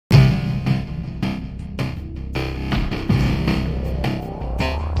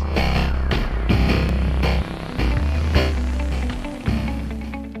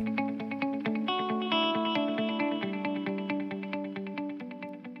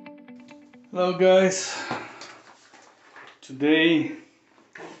Hello guys, today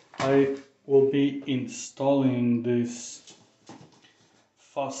I will be installing this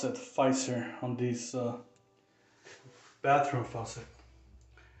faucet Pfister on this bathroom faucet.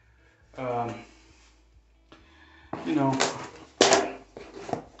 You know,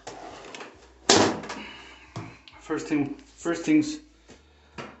 first thing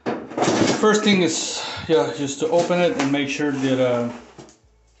is just to open it and make sure that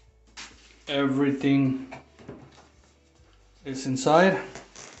everything is inside.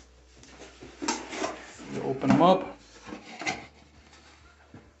 You open them up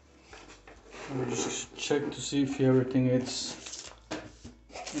and we just check to see if everything is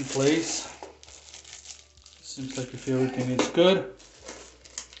in place. Seems like if everything is good.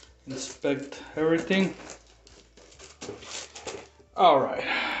 Inspect everything. Alright,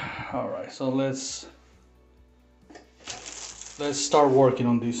 so let's start working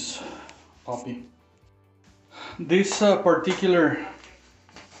on this puppy. This particular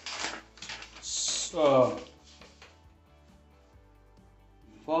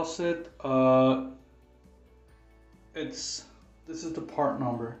faucet, this is the part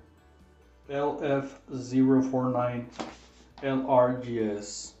number LF049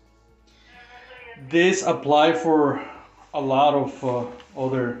 LRGS. This apply for a lot of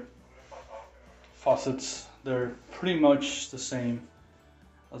other faucets. They're pretty much the same,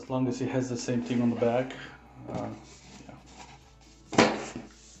 as long as it has the same thing on the back.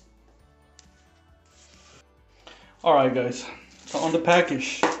 Alright guys, so on the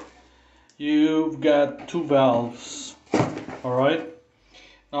package you've got two valves. Alright,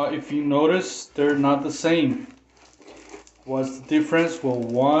 now if you notice, they're not the same. What's the difference? Well,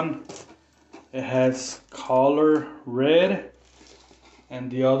 one, it has color red,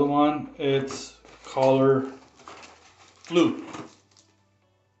 and the other one, it's color blue.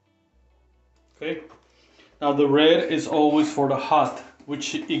 Okay, now the red is always for the hot,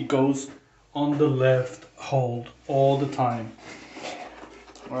 which it goes on the left hold all the time.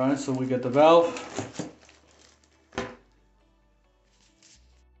 All right, so we get the valve.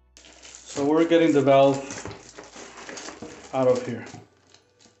 So we're getting the valve out of here.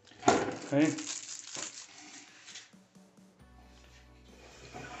 Okay.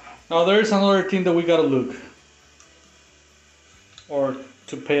 Now there's another thing that we gotta look or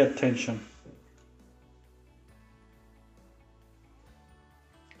to pay attention.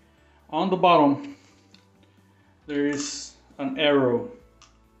 On the bottom there is an arrow.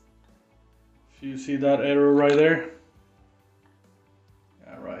 If you see that arrow right there,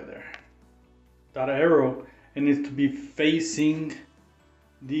 yeah, right there, that arrow, it needs to be facing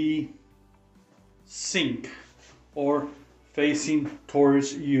the sink or facing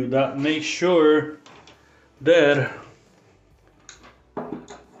towards you. That makes sure that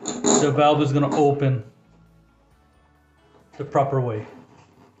the valve is going to open the proper way.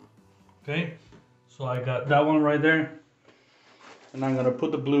 Okay, so I got that one right there, and I'm going to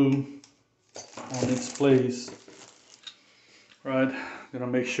put the blue on its place. Right, I'm going to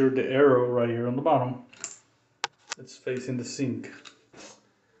make sure the arrow right here on the bottom, it's facing the sink,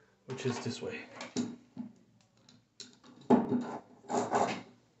 which is this way.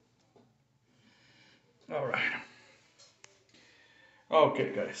 Alright.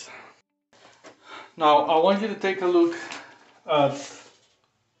 Okay guys. Now I want you to take a look at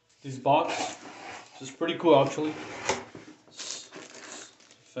this box. This is pretty cool actually. It's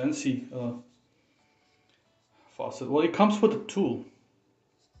fancy faucet. Well, it comes with a tool.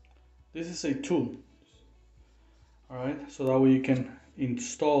 This is a tool. Alright, so that way you can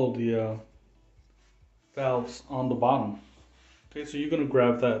install the valves on the bottom. Okay, so you're gonna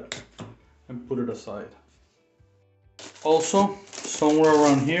grab that and put it aside. Also, somewhere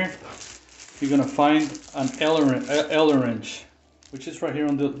around here, you're gonna find an L wrench, which is right here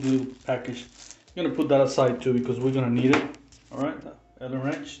on the little package. You're gonna put that aside too, because we're gonna need it. Alright, L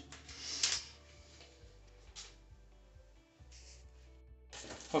wrench.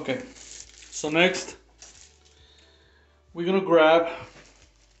 Okay, so next, we're gonna grab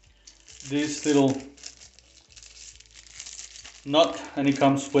this little nut, and it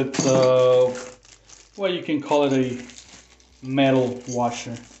comes with well, you can call it a metal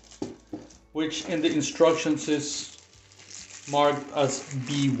washer, which in the instructions is marked as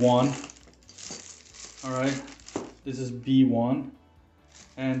B1. All right, this is B1,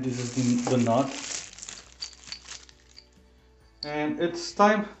 and this is the nut, and it's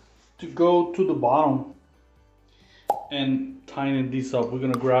time to go to the bottom and tighten this up. We're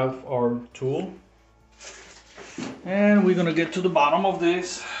gonna grab our tool and we're gonna get to the bottom of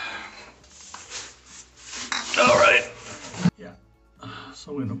this. All right. Yeah.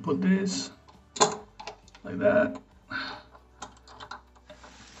 So we're gonna put this like that.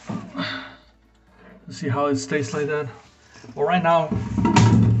 See how it stays like that. Well, right now,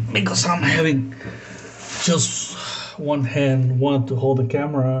 because I'm having just one to hold the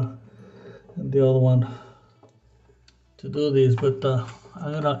camera and the other one to do this, but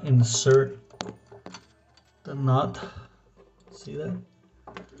I'm gonna insert the nut. See that?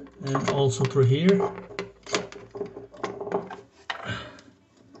 And also through here.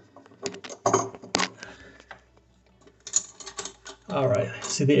 All right,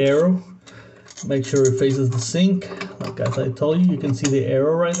 see the arrow? Make sure it faces the sink. Like as I told you, you can see the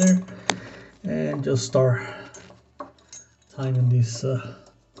arrow right there. And just start tightening this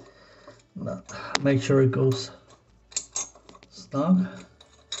nut. Make sure it goes snug.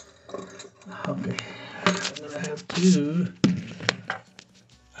 Okay, I'm gonna have to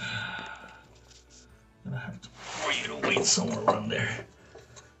for you to wait somewhere around there.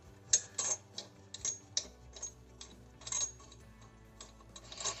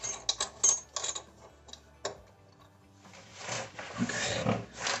 Okay.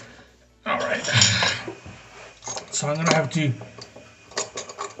 All right. So I'm gonna have to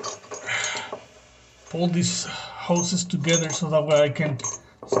pull these hoses together so that way I can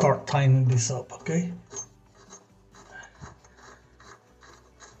start tightening this up, okay?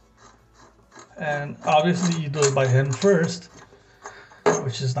 And obviously you do it by hand first,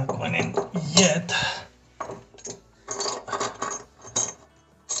 which is not going in yet.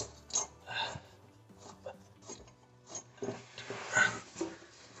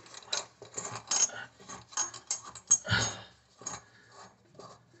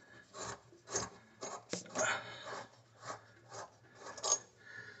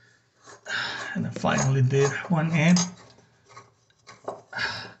 And I finally did one end.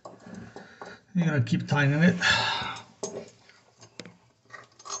 You're gonna keep tightening it.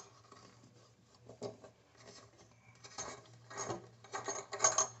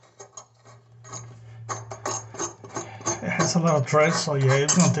 It has a lot of threads, so yeah,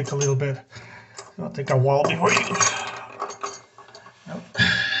 it's gonna take a little bit. It's gonna take a while before you.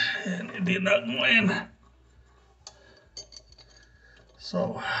 And it did not go in.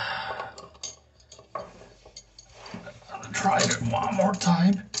 So I'm gonna try it one more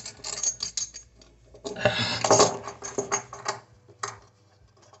time.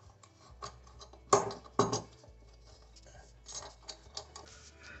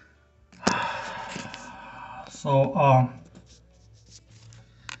 So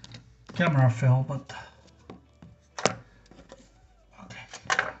camera fell, but okay.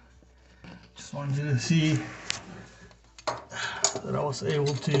 Just wanted you to see that I was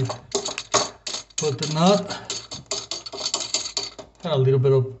able to put the nut. Had a little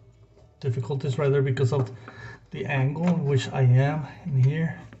bit of difficulties right there because of the angle in which I am in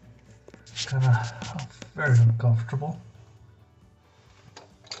here. Kind of very uncomfortable.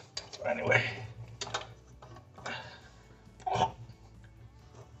 Anyway.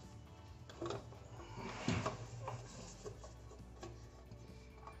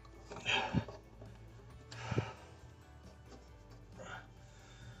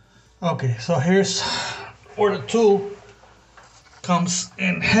 Okay, so here's where the tool comes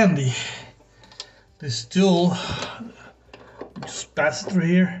in handy. This tool, just pass it through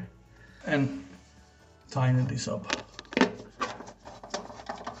here and tighten this up.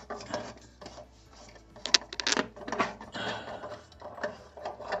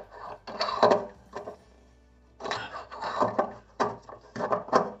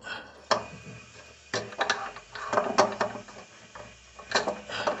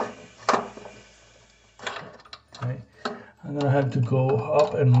 I'm gonna have to go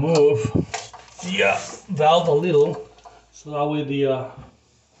up and move the valve a little, so that way the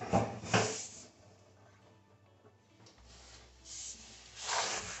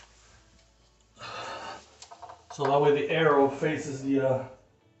arrow faces the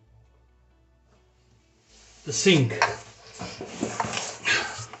sink.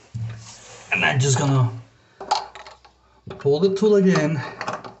 And I'm just gonna pull the tool again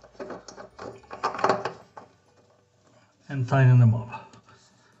and tighten them up.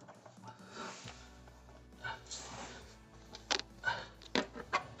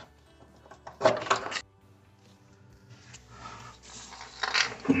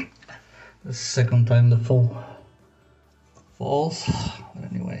 The second time the falls, but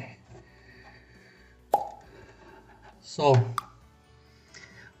anyway. So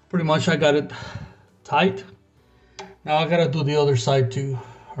pretty much I got it tight. Now I gotta do the other side too,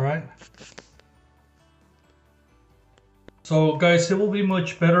 all right? So guys, it will be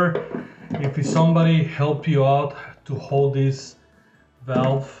much better if somebody help you out to hold this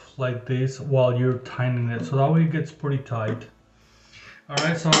valve like this while you're tightening it, so that way it gets pretty tight. All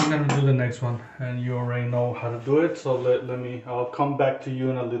right, so I'm gonna do the next one, and you already know how to do it, so I'll come back to you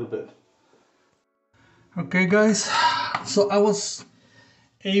in a little bit. Okay guys, so I was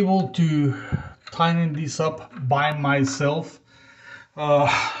able to tighten this up by myself.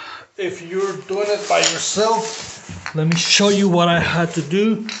 If you're doing it by yourself, let me show you what I had to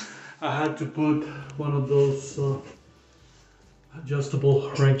do. I had to put one of those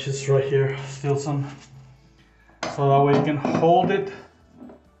adjustable wrenches right here, Stilson, so that way you can hold it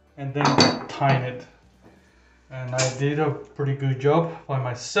and then tighten it. And I did a pretty good job by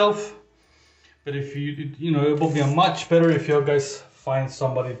myself, but if you know, it will be much better if you guys find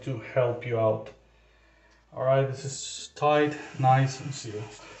somebody to help you out. All right, this is tight, nice and sealed.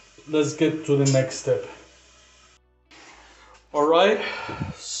 Let's get to the next step. All right,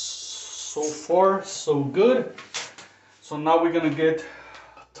 so far so good. So now we're gonna get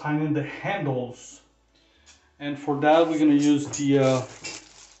tightening the handles, and for that we're gonna use the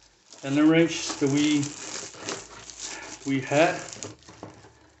Allen wrench that we had.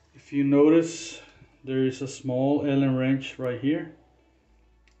 If you notice, there is a small Allen wrench right here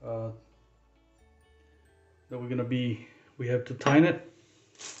that we have to tighten it.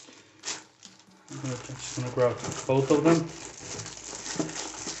 I'm just gonna grab both of them.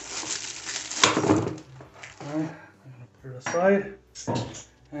 Alright, I'm gonna put it aside,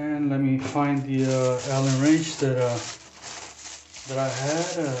 and let me find the Allen wrench that I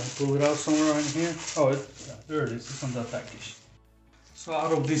had. Pull it out somewhere in here. Oh, there it is. It's on that package. So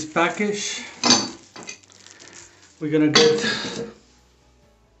out of this package, we're gonna get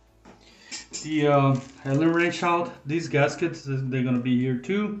the Allen wrench out. These gaskets, they're gonna be here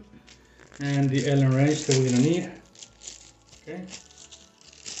too, and the Allen wrench that we're gonna need. Okay.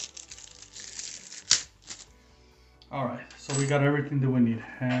 All right, so we got everything that we need,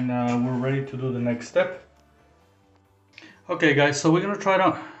 and we're ready to do the next step. Okay, guys, so we're gonna try it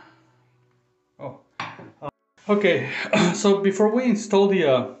out. Okay, so before we install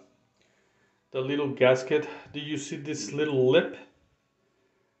the little gasket, do you see this little lip?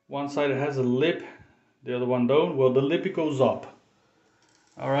 One side has a lip, the other one don't. Well, the lip, it goes up.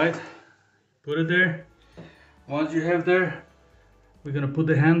 All right, put it there. Once you have there, we're gonna put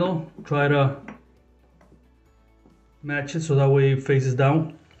the handle, try to match it so that way it faces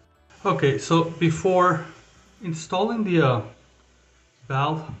down. Okay, so before installing the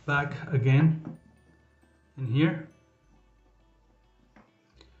valve back again in here,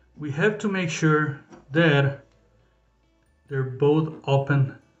 we have to make sure that they're both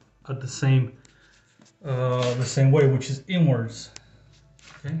open at the same way, which is inwards.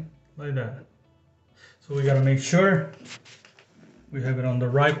 Okay, like that. So we got to make sure we have it on the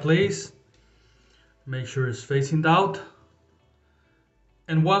right place. Make sure it's facing out,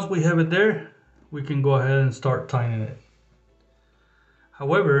 and once we have it there, we can go ahead and start tightening it.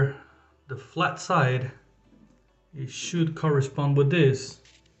 However, the flat side, it should correspond with this.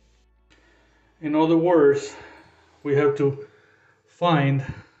 In other words, we have to find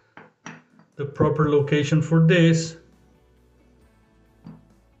the proper location for this,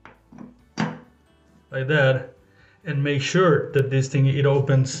 like that, and make sure that this thing, it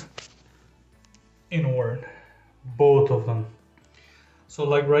opens inward, both of them. So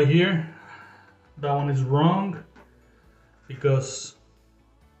like right here, that one is wrong because,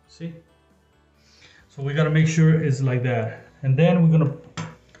 see? So we gotta make sure it's like that. And then we're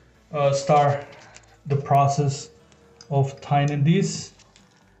gonna start the process of tightening this.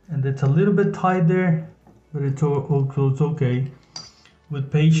 And it's a little bit tight there, but it's okay.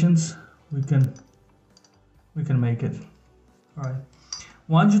 With patience, we can make it. All right.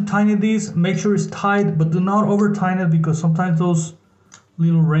 Once you tighten these, make sure it's tight, but do not over tighten it, because sometimes those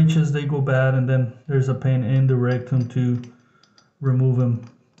little wrenches, they go bad, and then there's a pain in the rectum to remove them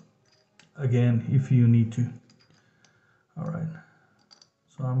again if you need to. All right,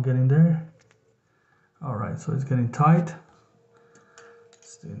 so I'm getting there. All right, so it's getting tight.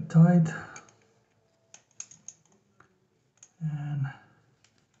 It's getting tight. And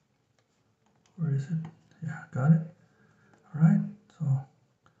where is it? Yeah, got it. All right, so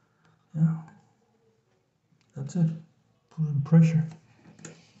yeah, that's it. Put in pressure.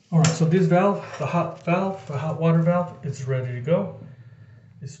 All right, so this valve, the hot water valve, it's ready to go.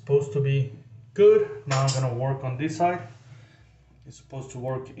 It's supposed to be good. Now I'm gonna work on this side. It's supposed to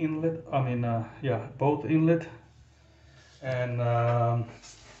work inlet. Yeah, both inlet. And I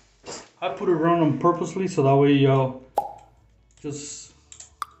put it around them purposely so that way y'all just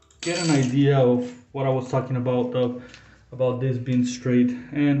get an idea of what I was talking about this being straight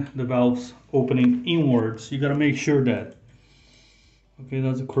and the valves opening inwards. You gotta make sure that. Okay,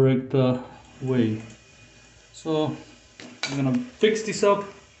 that's the correct way. So I'm gonna fix this up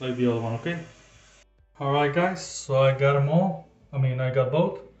like the other one, okay? Alright guys, so I got them all. I got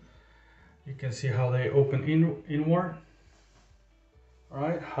both. You can see how they open inward.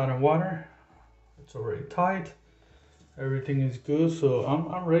 Alright, hot and water. It's already tight. Everything is good, so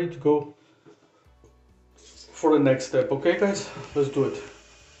I'm ready to go for the next step. Okay guys, let's do it.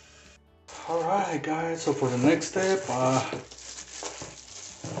 Alright guys, so for the next step,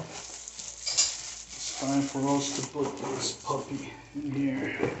 it's time for us to put this puppy in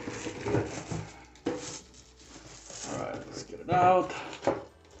here. Alright, let's get it out.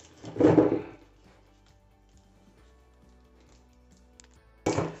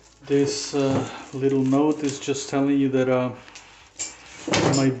 This little note is just telling you that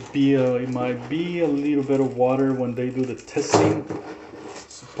it might be a little bit of water when they do the testing.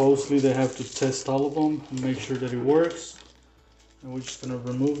 Supposedly they have to test all of them and make sure that it works. And we're just gonna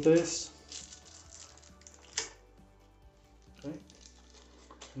remove this. Okay,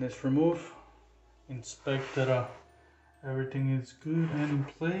 and let's remove. Inspect that everything is good and in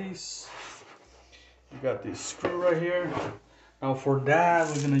place. You got this screw right here. Now for that,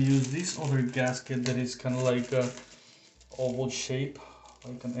 we're gonna use this other gasket that is kind of like a oval shape,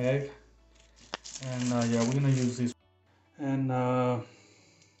 like an egg. And yeah, we're gonna use this. And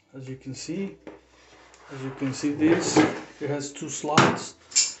as you can see this, it has two slots,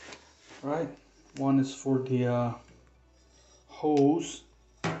 right? One is for the hose.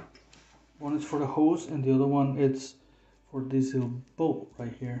 One is for the hose, and the other one it's for this little bolt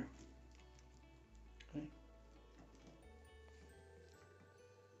right here. Okay.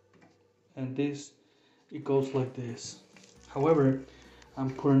 And this, it goes like this. However,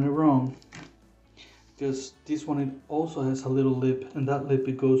 I'm putting it wrong because this one, it also has a little lip, and that lip,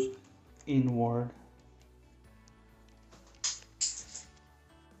 it goes inward.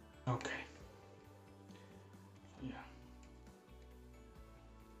 Okay. Yeah.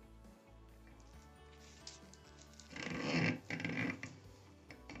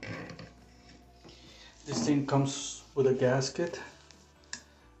 This thing comes with a gasket.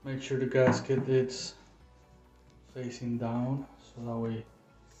 Make sure the gasket is facing down, so that way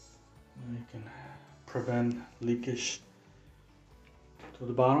you can prevent leakage to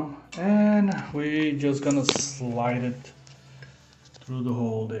the bottom. And we're just gonna slide it through the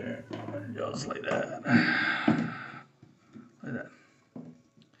hole there, just like that. Like that.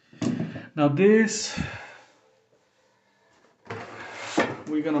 Now this,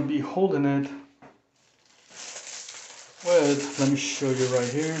 we're gonna be holding it with, let me show you right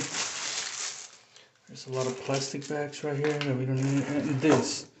here. There's a lot of plastic bags right here that we don't need. And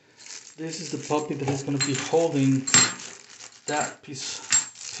this is the puppy that is going to be holding that piece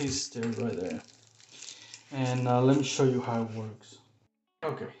there, right there. And let me show you how it works.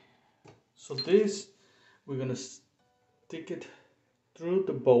 Okay, so this, we're going to stick it through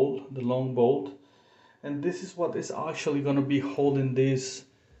the bolt, the long bolt, and this is what is actually going to be holding this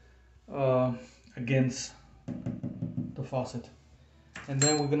against the faucet. And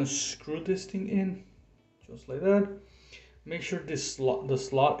then we're going to screw this thing in just like that. Make sure this slot, the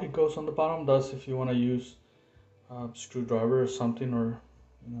slot it goes on the bottom, that's if you want to use a screwdriver or something, or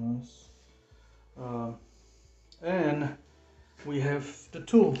you know. And we have the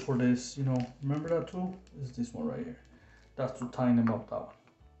tool for this, you know, remember that tool? Is this one right here. That's to tighten them up, that one.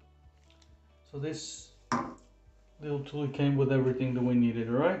 So this little tool came with everything that we needed,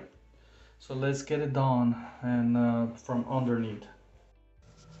 alright? So let's get it done, and from underneath.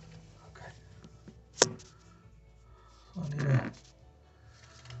 Okay. So I need to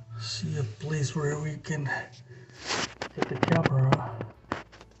see a place where we can get the camera.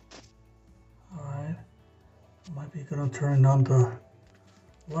 Alright. Might be gonna turn on the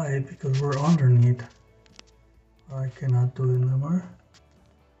light because we're underneath. I cannot do it anymore.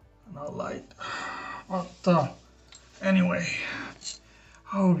 Not light. But anyway,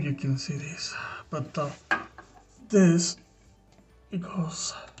 I hope you can see this. But this, it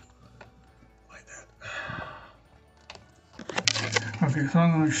goes like that. Okay, so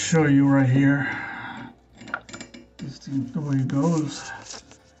I'm gonna show you right here. This thing, the way it goes.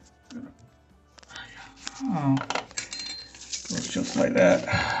 Goes just like that.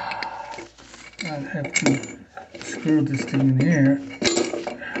 I have to screw this thing in here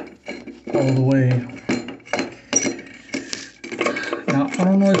all the way. Now I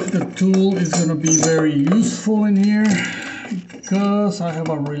don't know if the tool is gonna be very useful in here because I have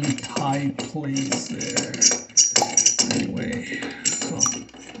a really tight place there. Anyway, so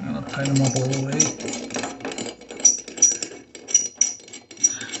I'm gonna tighten them up all the way.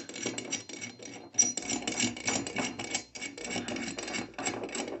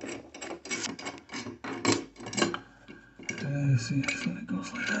 see, so it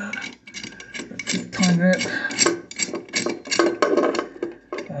goes like that. Keep tighten it.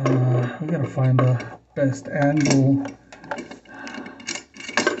 We gotta find the best angle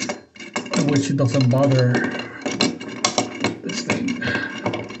in which it doesn't bother this thing.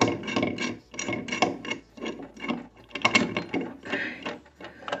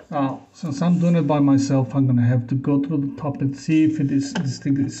 Now, since I'm doing it by myself, I'm gonna have to go through the top and see if this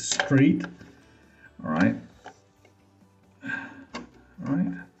thing is straight. All right. All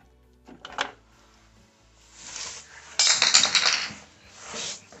right.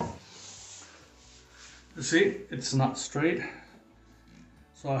 You see, it's not straight.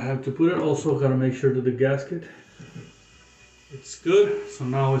 So I have to put it. Also, gotta make sure that the gasket, it's good. So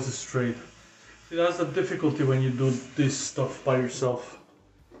now it's straight. See, that's the difficulty when you do this stuff by yourself.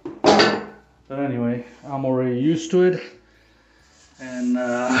 But anyway, I'm already used to it. And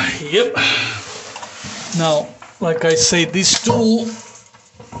yep. Now, like I say, this tool,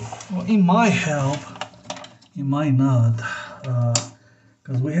 well, it might help, it might not,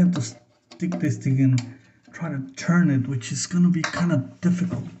 because we have to stick this thing in, try to turn it, which is gonna be kind of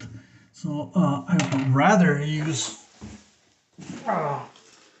difficult. So I would rather use,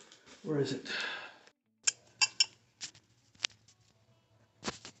 where is it?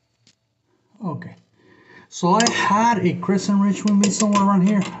 Okay, so I had a crescent wrench with me somewhere around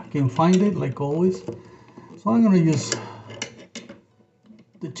here. I can find it like always. So I'm gonna use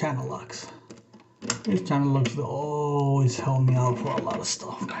the channel locks. These channel locks, they always help me out for a lot of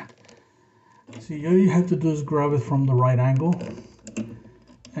stuff, man. See, all you have to do is grab it from the right angle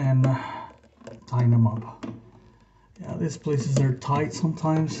and tighten them up. Yeah, these places are tight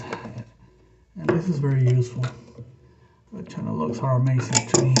sometimes, and this is very useful. The channel locks are amazing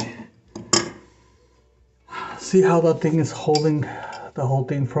to me. See how that thing is holding the whole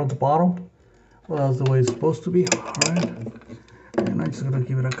thing from the bottom? Well, that's the way it's supposed to be. All right, and I'm just gonna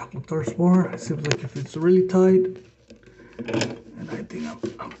give it a couple of thirds more. It seems like if it's really tight, and I think I'm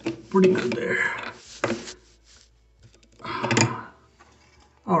pretty good there.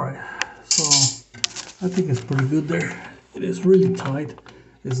 All right, so I think it's pretty good there. It is really tight.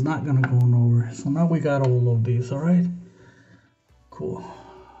 It's not gonna go nowhere. So now we got all of these. All right, cool.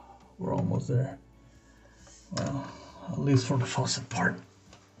 We're almost there. Well, at least for the faucet part.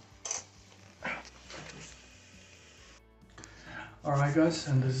 Alright guys,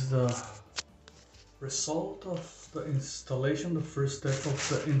 and this is the result of the installation, the first step of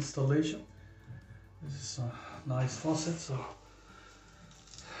the installation. This is a nice faucet, so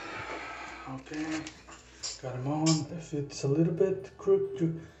okay, got them on. If it's a little bit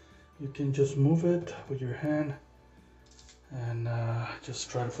crooked, you can just move it with your hand and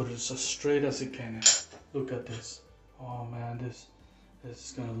just try to put it as straight as you can. Look at this. Oh man, this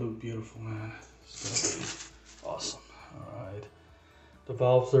is gonna look beautiful, man. It's gonna be awesome. Alright. The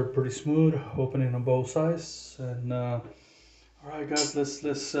valves are pretty smooth, opening on both sides. And alright guys, let's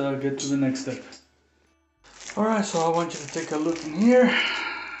get to the next step. Alright, so I want you to take a look in here,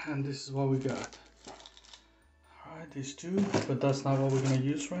 and this is what we got. Alright, these two, but that's not what we're gonna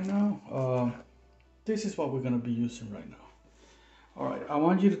use right now. This is what we're gonna be using right now. Alright, I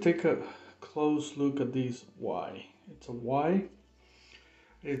want you to take a close look at these Y. It's a Y.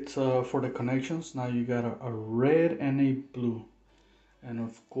 It's for the connections. Now you got a red and a blue. And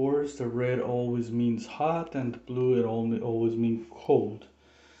of course the red always means hot and the blue it always means cold.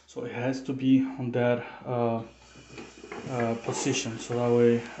 So it has to be on that position, so that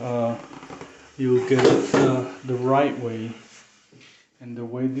way you get it the right way. And the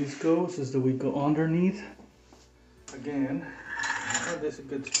way this goes is that we go underneath again. This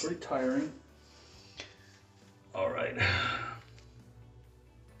gets pretty tiring. All right,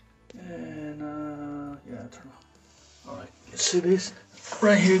 and yeah, turn on. All right, you see this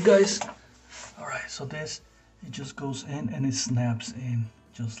right here, guys? All right, so this, it just goes in and it snaps in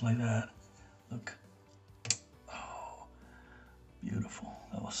just like that. Look. Oh, beautiful.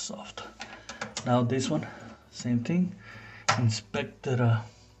 That was soft. Now this one, same thing. Inspect that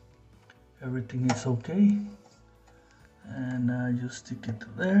everything is okay, and just stick it to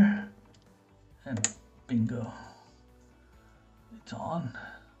there, and bingo, it's on.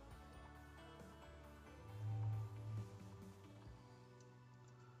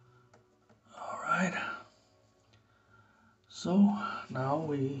 All right, so now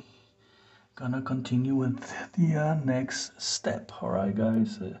we gonna continue with the next step. All right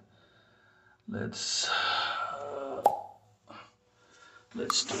guys, let's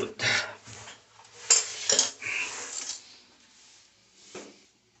do it.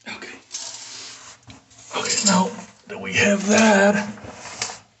 Okay, now that we have that,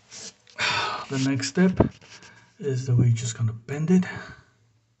 the next step is the way you're just gonna bend it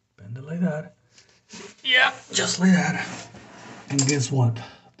like that. Yeah, just like that. And guess what?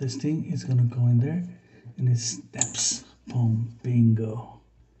 This thing is gonna go in there and it snaps. Boom, bingo.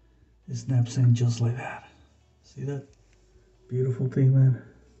 It snaps in just like that. See that? Beautiful thing, man.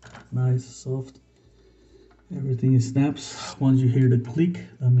 Nice, soft. Everything snaps. Once you hear the click,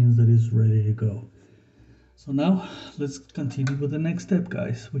 that means that it's ready to go. So now let's continue with the next step,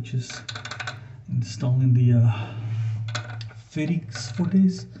 guys, which is installing the fittings for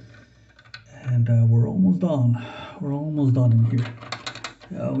this. And we're almost done. We're almost done in here.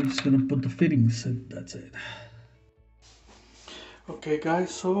 We're just gonna put the fittings and that's it. Okay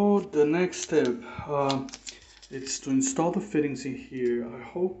guys, so the next step it's to install the fittings in here. I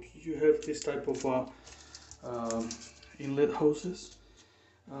hope you have this type of inlet hoses.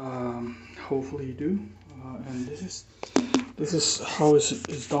 Hopefully you do. And this is how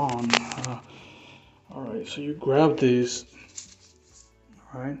it's done. Alright, so you grab this,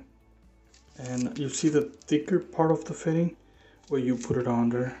 alright, and you see the thicker part of the fitting where you put it on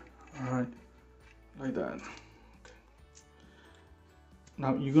there, alright, like that. Okay.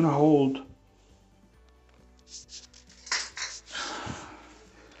 Now you're gonna hold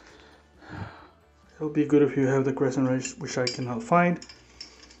it'll be good if you have the crescent wrench, which I cannot find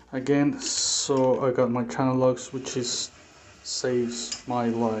again, so I got my channel locks, which saves my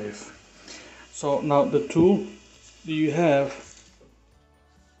life. So now the tool that you have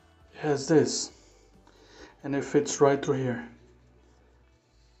has this, and it fits right through here.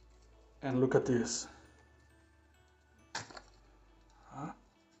 And look at this. Look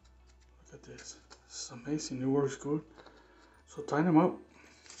at this. This is amazing. It works good. So tighten them up.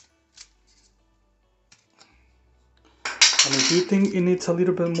 And if you think it needs a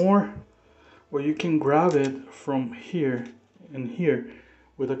little bit more, well, you can grab it from here and here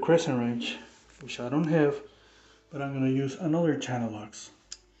with a crescent wrench, which I don't have, but I'm going to use another channel locks.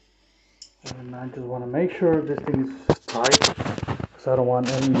 And I just want to make sure this thing is tight, because I don't want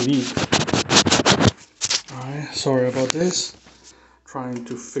any leaks. Alright, sorry about this. Trying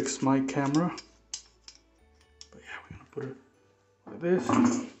to fix my camera. But yeah, we're going to put it like this.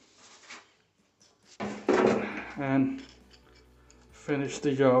 And finish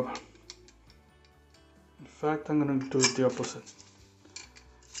the job. In fact, I'm going to do it the opposite,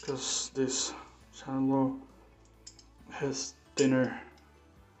 because this channel lock has thinner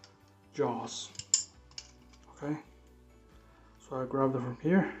jaws. Okay, so I grabbed it from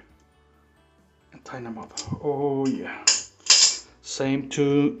here and tighten them up. Oh yeah, same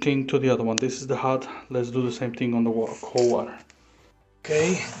thing to the other one. This is the hot. Let's do the same thing on the cold water.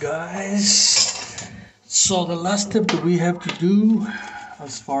 Okay guys, so the last step that we have to do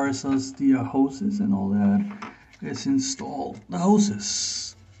as far as the hoses and all that is install the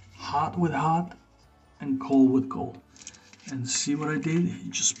hoses, hot with hot and cold with cold. And see what I did? You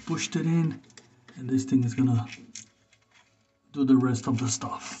just pushed it in, and this thing is gonna do the rest of the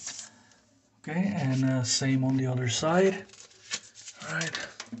stuff. Okay, and same on the other side. All right.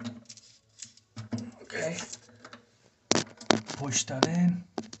 Okay. Push that in,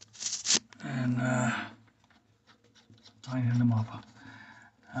 and tighten them up.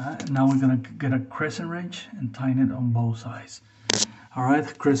 Now we're gonna get a crescent wrench and tighten it on both sides. All right,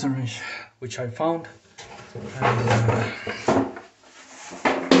 crescent wrench, which I found. And,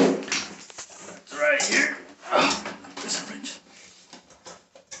 it's right here. Crescent wrench.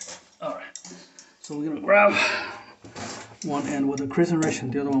 All right, so we're gonna grab one end with a crescent wrench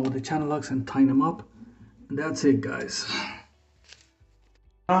and the other one with the channel locks and tighten them up. And that's it, guys.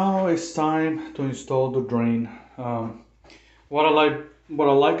 Now it's time to install the drain. What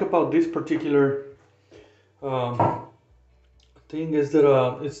I like about this particular thing is that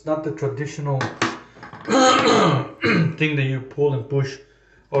it's not the traditional thing that you pull and push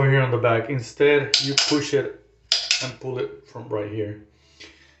over here on the back. Instead, you push it and pull it from right here.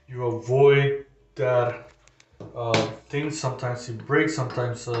 You avoid that thing. Sometimes it breaks,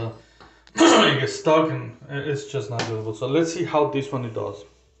 sometimes you get stuck, and it's just not usable. So let's see how this one it does.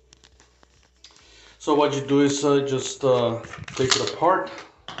 So what you do is just take it apart,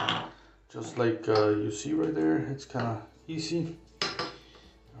 just like you see right there. It's kind of easy.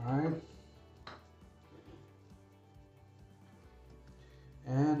 All right.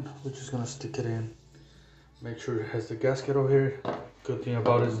 And we're just gonna stick it in. Make sure it has the gasket over here. Good thing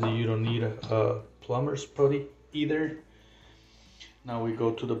about it is that you don't need a plumber's putty either. Now we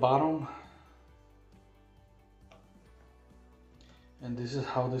go to the bottom. And this is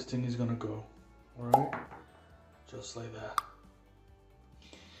how this thing is gonna go. Alright? Just like that.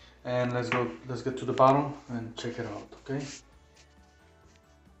 And let's get to the bottom and check it out, okay?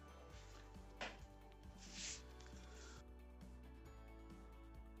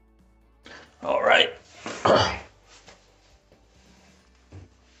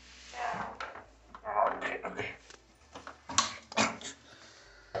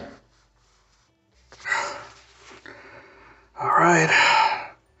 right.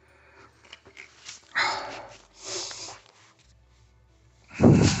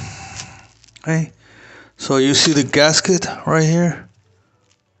 Okay, so you see the gasket right here?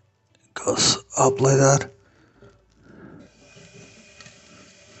 It goes up like that.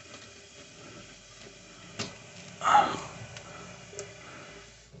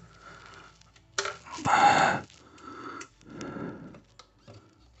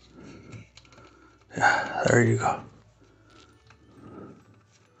 Yeah, there you go.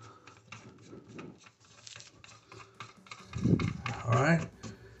 Alright.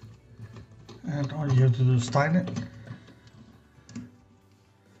 And all you have to do is tighten it.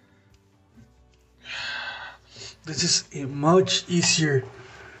 This is a much easier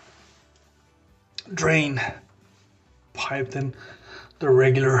drain pipe than the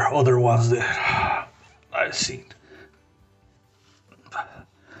regular other ones that I've seen.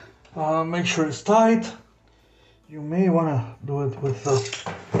 Make sure it's tight. You may want to do it with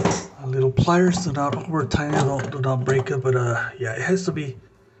a little pliers. Do not over tighten it, do not break it, but yeah, it has to be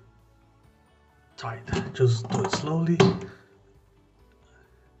tight. Just do it slowly.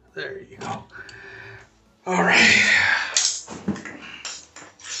 There you go. All right.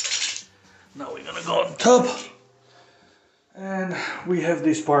 Now we're gonna go on top, and we have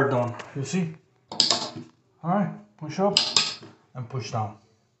this part done. You see? All right. Push up and push down.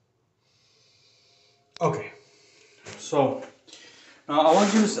 Okay. So now I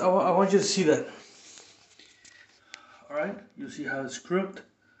want you to see that. All right. You see how it's crooked.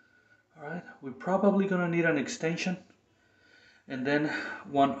 All right. We're probably gonna need an extension, and then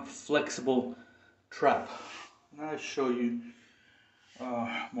one flexible trap. And I'll show you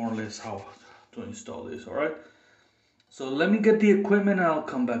more or less how to install this. All right. So let me get the equipment and I'll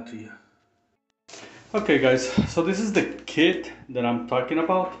come back to you. Okay guys, so this is the kit that I'm talking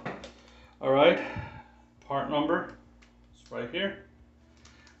about. All right, part number is right here.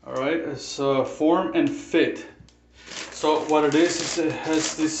 All right, it's form and fit. So what it is it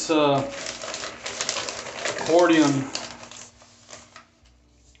has this accordion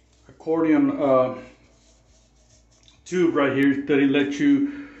tube right here that it lets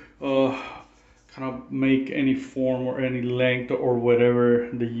you kind of make any form or any length or whatever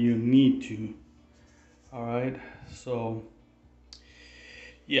that you need to. All right, so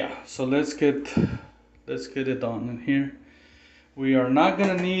yeah, so let's get it done. And here we are not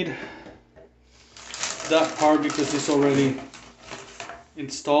gonna need that part because it's already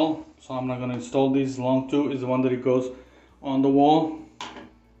installed, so I'm not gonna install this. Long tube is the one that it goes on the wall.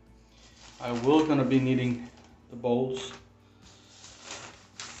 I will gonna be needing the bolts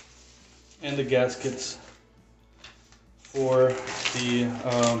and the gaskets for the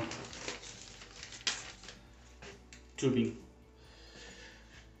tubing.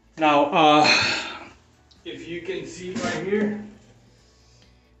 Now if you can see right here,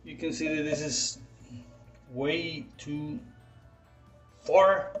 you can see that this is way too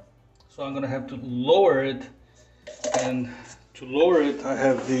far, so I'm gonna have to lower it. And to lower it, I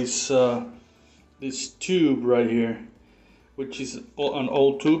have this this tube right here, which is an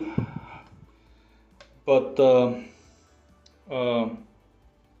old tube, but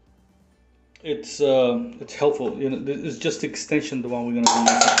it's helpful. You know, it's just extension, the one we're gonna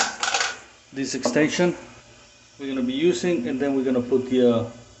be using. This extension we're gonna be using, and then we're gonna put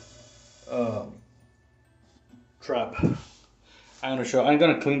the trap. I'm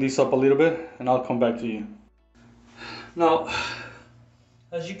gonna clean this up a little bit, and I'll come back to you. Now,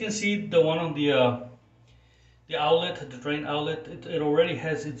 as you can see, the one on the outlet, the drain outlet, it already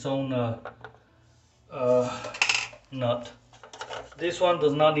has its own nut. This one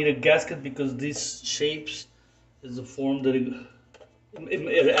does not need a gasket because this shapes is the form that it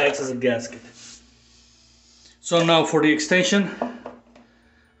acts as a gasket. So now for the extension,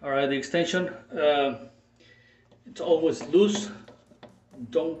 all right, the extension, it's always loose.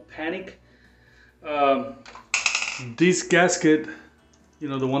 Don't panic. This gasket, you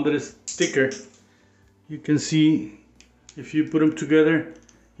know, the one that is thicker, you can see if you put them together,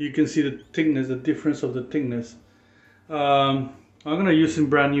 you can see the thickness, the difference of the thickness. I'm gonna use some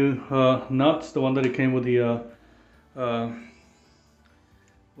brand new nuts, the one that it came with the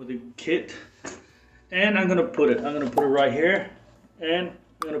kit, and I'm gonna put it right here, and I'm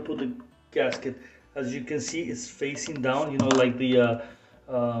gonna put the gasket. As you can see, it's facing down, you know, like the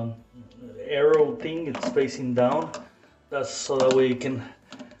arrow thing, it's facing down. That's so that way you can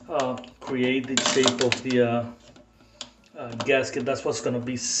create the shape of the gasket. That's what's gonna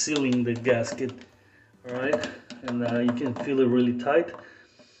be sealing the gasket. All right, and you can feel it really tight.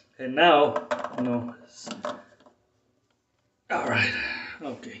 And now, you know, all right,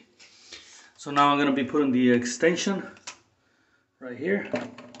 okay. So now I'm gonna be putting the extension right here.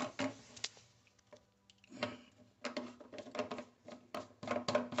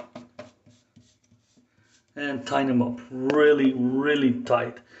 And tighten them up really, really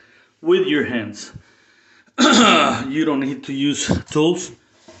tight with your hands. You don't need to use tools.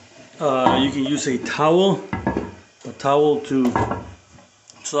 You can use a towel to,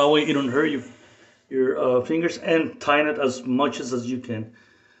 so that way it don't hurt your fingers, and tighten it as much as you can.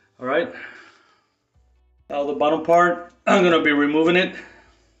 All right. Now the bottom part, I'm gonna be removing it,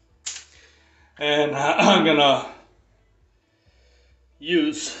 and I'm gonna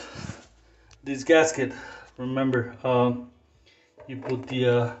use this gasket. Remember, you put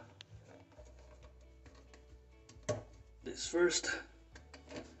the this first,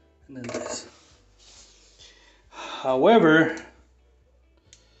 and then this. However,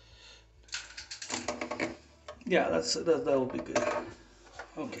 yeah, that will be good.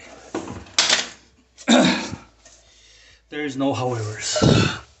 Okay. There is no howevers.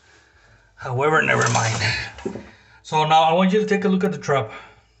 However, never mind. So now I want you to take a look at the trap.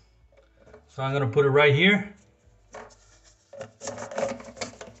 So I'm gonna put it right here.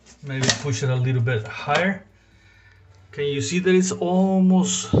 Maybe push it a little bit higher. Can you see that it's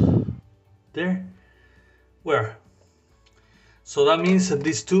almost there? Where? So that means that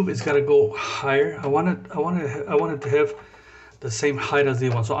this tube is gotta go higher. I want it to have the same height as the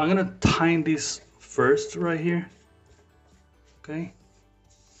one. So I'm gonna tighten this first right here. Okay,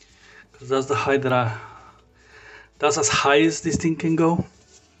 because that's the height that's as high as this thing can go.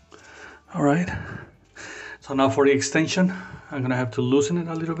 All right, so now for the extension, I'm gonna have to loosen it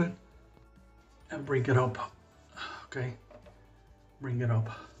a little bit and bring it up. Okay, bring it up.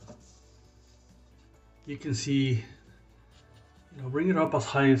 You can see, bring it up as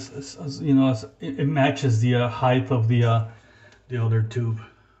high as you know, as it matches the height of the other tube.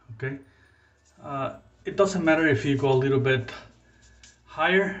 Okay, it doesn't matter if you go a little bit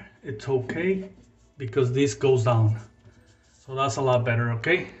higher, it's okay, because this goes down, so that's a lot better.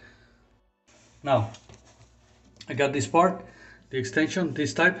 Okay, now I got this part, the extension,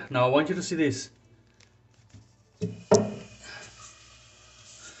 this type. Now I want you to see this.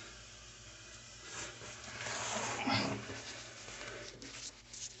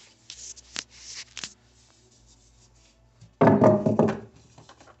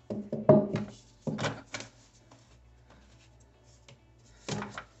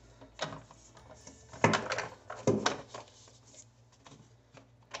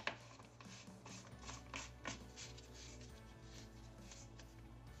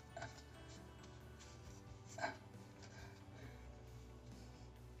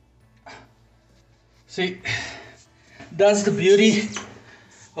 See, that's the beauty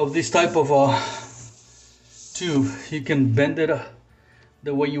of this type of tube. You can bend it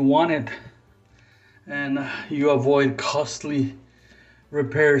the way you want it, and you avoid costly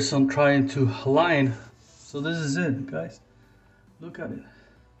repairs on trying to align. So this is it, guys. Look at it.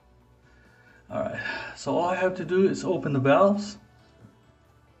 All right, so all I have to do is open the valves.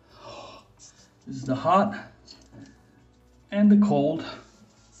 This is the hot and the cold.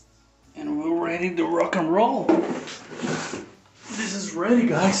 And we're ready to rock and roll. This is ready,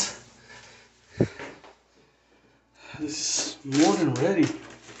 guys. This is more than ready.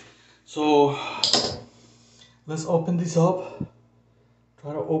 So let's open this up.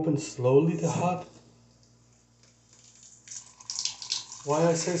 Try to open slowly the hot. Why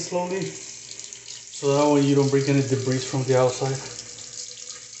I say slowly? So that way you don't bring any debris from the outside.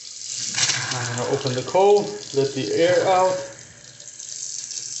 I'm gonna open the cold, let the air out.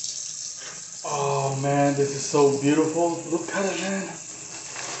 Oh man, this is so beautiful. Look at it, man.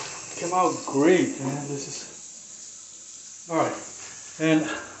 It came out great, man. This is... Alright. And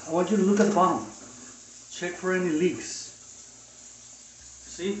I want you to look at the bottom. Check for any leaks.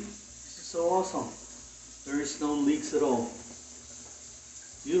 See? This is so awesome. There is no leaks at all.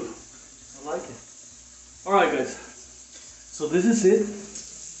 Beautiful. I like it. Alright, guys. So this is it.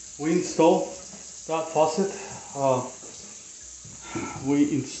 We install that faucet.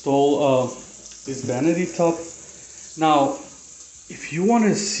 We install this vanity top. Now, if you want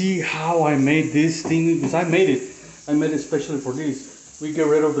to see how I made this thing, because I made it especially for this, we get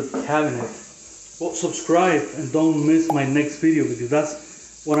rid of the cabinet. Well, subscribe and don't miss my next video, because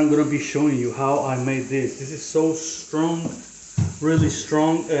that's what I'm going to be showing you, how I made this. This is so strong, really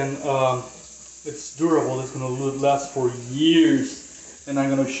strong, and it's durable. It's going to last for years, and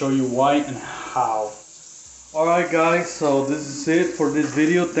I'm going to show you why and how. Alright guys, so this is it for this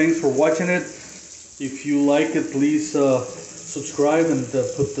video. Thanks for watching it. If you like it, please subscribe and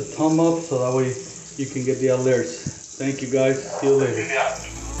put the thumb up, so that way you can get the alerts. Thank you guys. See you later.